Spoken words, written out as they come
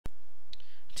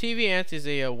TVANTS is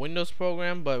a Windows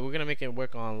program, but we're gonna make it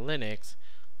work on Linux.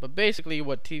 But basically,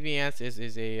 what TVANTS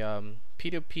is a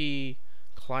P2P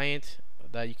client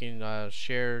that you can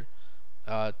share,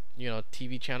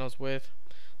 TV channels with.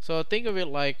 So think of it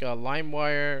like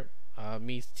LimeWire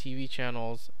meets TV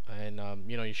channels, and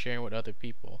you're sharing with other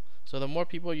people. So the more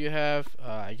people you have,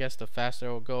 I guess the faster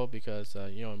it will go, because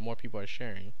more people are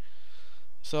sharing.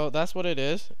 So that's what it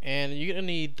is, and you're gonna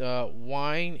need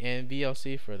Wine and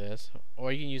VLC for this,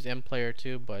 or you can use mplayer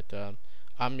too, but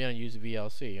I'm gonna use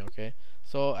VLC. Okay,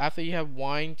 so after you have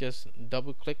Wine, just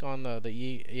double click on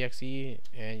the exe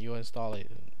and you install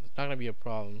it. It's not gonna be a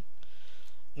problem.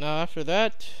 Now after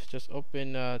that, just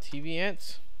open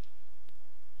TVANTS.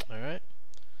 Alright,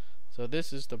 so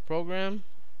this is the program,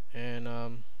 and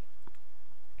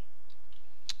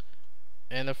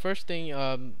the first thing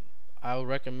I would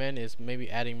recommend is maybe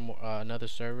adding more, another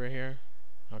server here.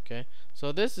 Okay,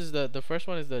 so this is the first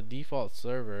one is the default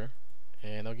server,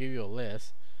 and I'll give you a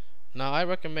list. Now I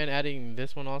recommend adding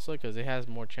this one also, because it has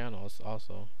more channels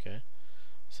also. Okay,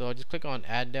 so just click on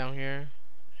add down here,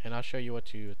 and I'll show you what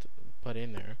to put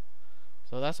in there.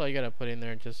 So that's all you gotta put in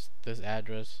there, just this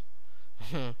address.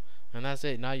 And that's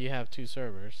it. Now you have 2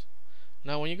 servers.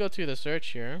 Now when you go to the search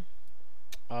here,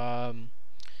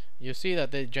 you'll see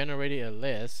that they generated a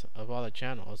list of all the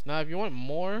channels. Now if you want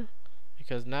more,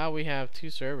 because now we have 2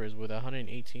 servers with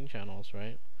 118 channels,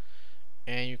 right?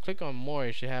 And you click on more,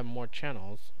 it should have more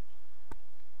channels.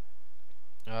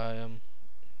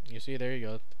 You see, there you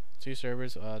go, 2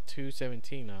 servers,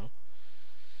 217 now.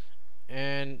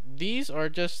 And these are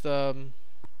just the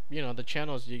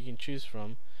channels you can choose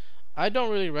from. I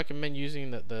don't really recommend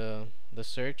using the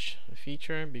search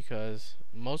feature, because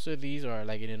most of these are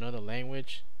like in another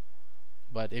language.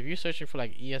 But if you're searching for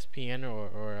like ESPN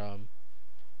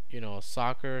or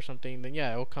soccer or something, then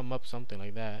yeah, it will come up something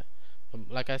like that. But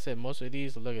like I said, most of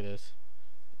these, look at this,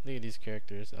 look at these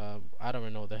characters. I don't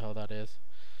even know what the hell that is.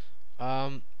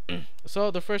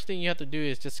 So the first thing you have to do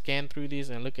is just scan through these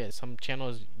and look at some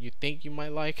channels you think you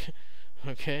might like.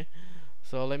 Okay,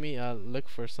 so let me look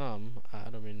for some. I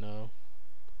don't even know.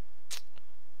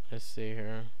 Let's see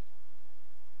here.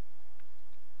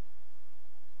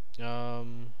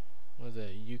 What is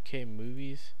that? UK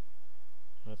movies?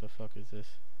 What the fuck is this?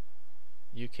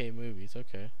 UK movies.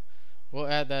 Okay, we'll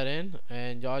add that in,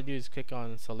 and all you do is click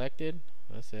on selected.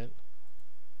 That's it.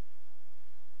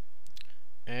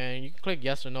 And you can click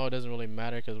yes or no, it doesn't really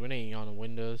matter, because we're not on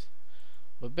Windows.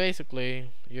 But basically,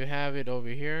 you have it over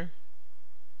here,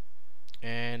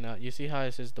 and you see how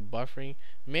it says the buffering.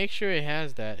 Make sure it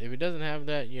has that. If it doesn't have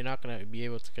that, you're not gonna be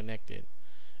able to connect it.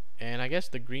 And I guess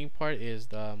the green part is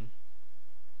the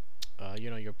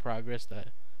your progress that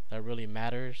really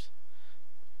matters,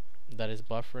 that is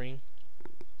buffering.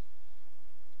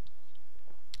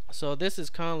 So this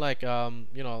is kind of like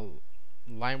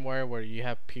LimeWire, where you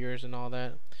have peers and all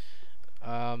that.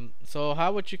 So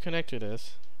how would you connect to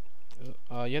this?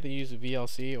 You have to use a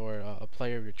VLC or a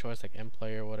player of your choice, like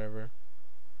mplayer or whatever.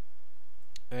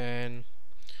 And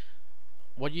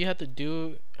what you have to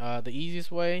do, the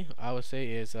easiest way I would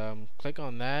say is click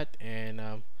on that,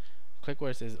 and click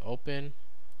where it says open.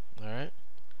 Alright,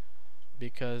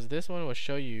 because this one will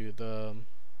show you the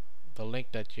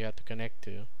link that you have to connect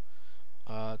to.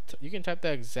 You can type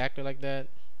that exactly like that.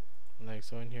 Like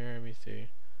so in here, let me see,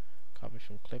 copy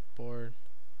from clipboard,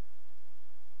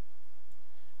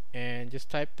 and just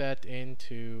type that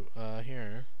into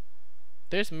here.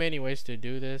 There's many ways to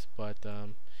do this, but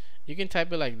you can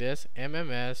type it like this: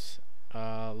 MMS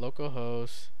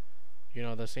localhost,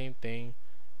 the same thing,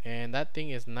 and that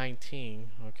thing is 19.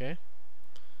 Okay,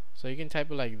 so you can type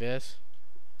it like this,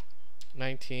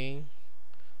 19,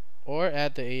 or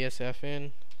add the ASF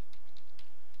in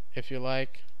if you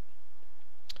like.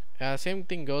 Same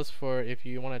thing goes for if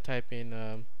you want to type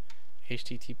in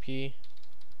HTTP.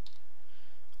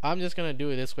 I'm just gonna do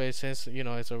it this way, since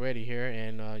it's already here,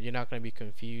 and you're not gonna be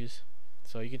confused.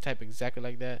 So you can type exactly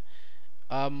like that.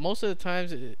 Most of the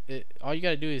times, all you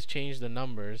gotta do is change the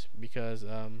numbers, because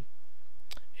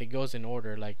it goes in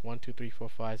order, like 1, 2, 3, 4,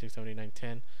 5, 6, 7, 8, 9,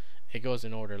 10. It goes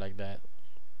in order like that.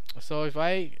 So if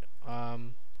I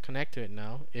connect to it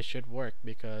now, it should work,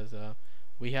 because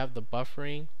we have the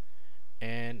buffering.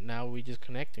 And now we're just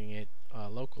connecting it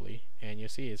locally, and you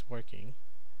see it's working.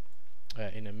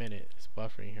 In a minute, it's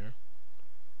buffering here,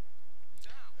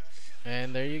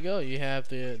 and there you go. You have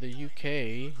the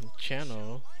UK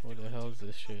channel. What the hell is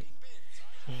this shit?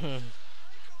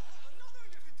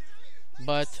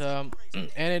 But and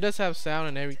it does have sound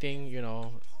and everything.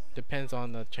 Depends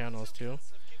on the channels too.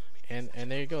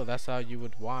 And there you go. That's how you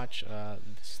would watch this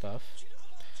stuff.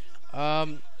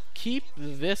 keep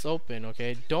this open,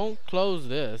 okay? Don't close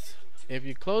this. If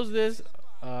you close this,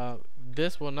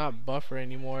 this will not buffer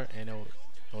anymore, and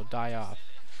it'll die off.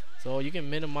 So you can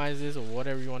minimize this or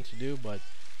whatever you want to do, but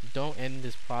don't end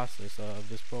this process of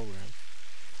this program.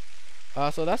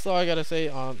 So that's all I gotta say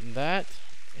on that.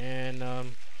 And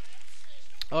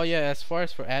oh yeah, as far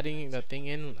as for adding the thing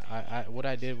in, what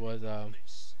I did was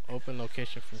open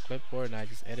location from clipboard, and I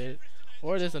just edit.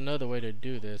 Or there's another way to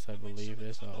do this, I believe.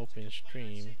 There's open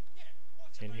stream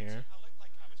in here,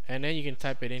 and then you can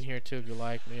type it in here too if you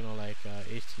like, you know, like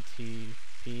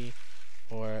HTTP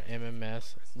or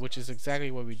MMS, which is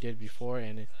exactly what we did before,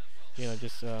 and it, you know,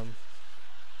 just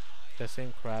the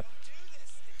same crap,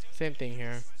 same thing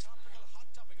here.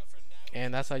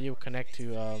 And that's how you connect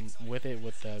to with it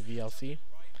with the VLC.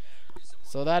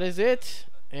 So that is it.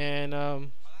 And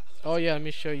oh yeah, let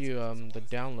me show you the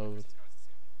download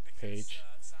page.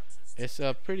 It's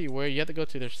pretty weird. You have to go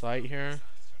to their site here,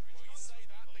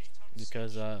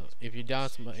 because if you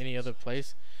download from any other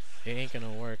place, it ain't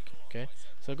gonna work. Okay,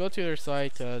 so go to their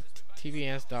site,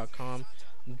 TVANTS.com.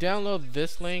 Download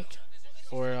this link,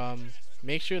 or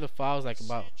make sure the file is like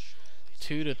about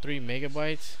 2 to 3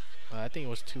 megabytes. I think it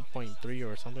was 2.3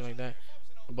 or something like that,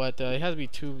 but it has to be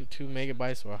 2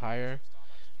 megabytes or higher,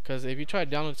 because if you try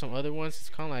to download some other ones, it's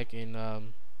kind of like in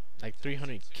like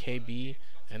 300 KB,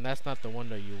 and that's not the one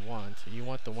that you want. You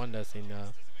want the one that's in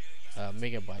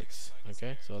megabytes.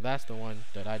 Okay, so that's the one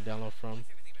that I download from.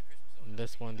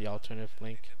 This one, the alternative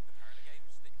link,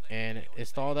 and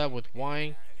install that with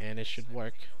Wine, and it should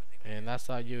work. And that's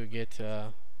how you get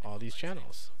all these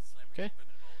channels. Okay.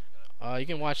 You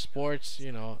can watch sports,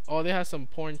 you know. Oh, they have some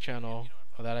porn channel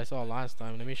that I saw last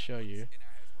time. Let me show you.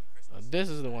 This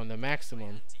is the one, the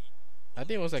maximum. I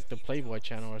think it was like the Playboy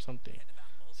channel or something.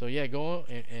 So yeah, go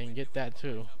and get that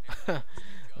too.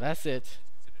 That's it.